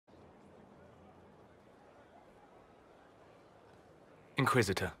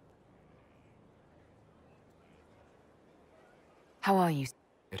Inquisitor. How are you?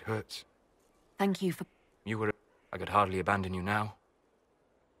 It hurts. Thank you for... You were... I could hardly abandon you now.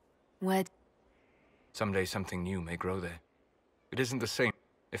 Where... Someday something new may grow there. It isn't the same.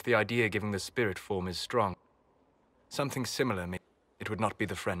 If the idea giving the spirit form is strong, something similar may... It would not be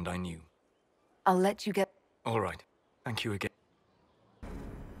the friend I knew. I'll let you get... All right. Thank you again.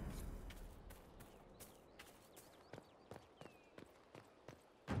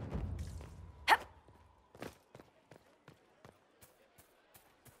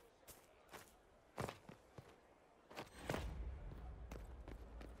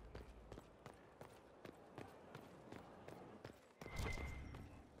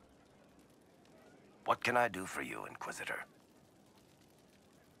 What can I do for you, Inquisitor?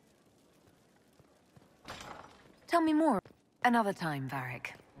 Tell me more. Another time, Varric.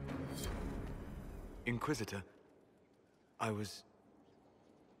 Inquisitor,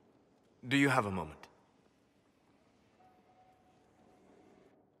 Do you have a moment?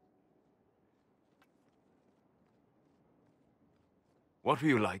 What were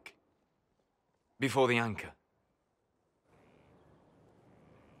you like before the anchor?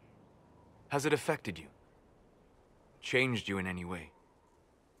 Has it affected you? Changed you in any way?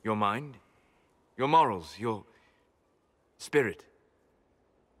 Your mind? Your morals? Your spirit?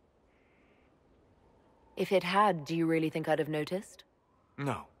 If it had, do you really think I'd have noticed?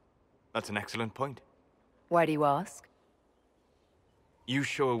 No. That's an excellent point. Why do you ask? You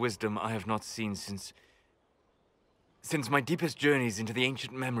show a wisdom I have not seen since my deepest journeys into the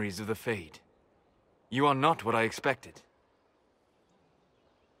ancient memories of the Fade. You are not what I expected.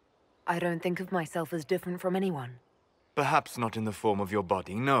 I don't think of myself as different from anyone. Perhaps not in the form of your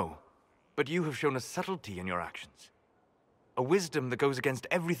body, no. But you have shown a subtlety in your actions. A wisdom that goes against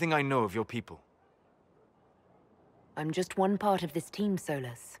everything I know of your people. I'm just one part of this team,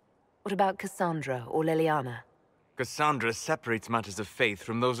 Solus. What about Cassandra or Liliana? Cassandra separates matters of faith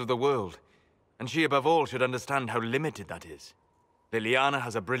from those of the world. And she above all should understand how limited that is. Liliana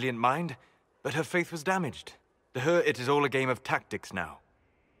has a brilliant mind, but her faith was damaged. To her, it is all a game of tactics now.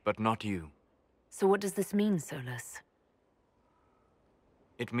 But not you. So what does this mean, Solus?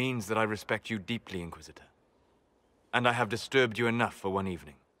 It means that I respect you deeply, Inquisitor. And I have disturbed you enough for one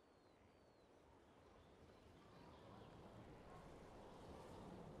evening.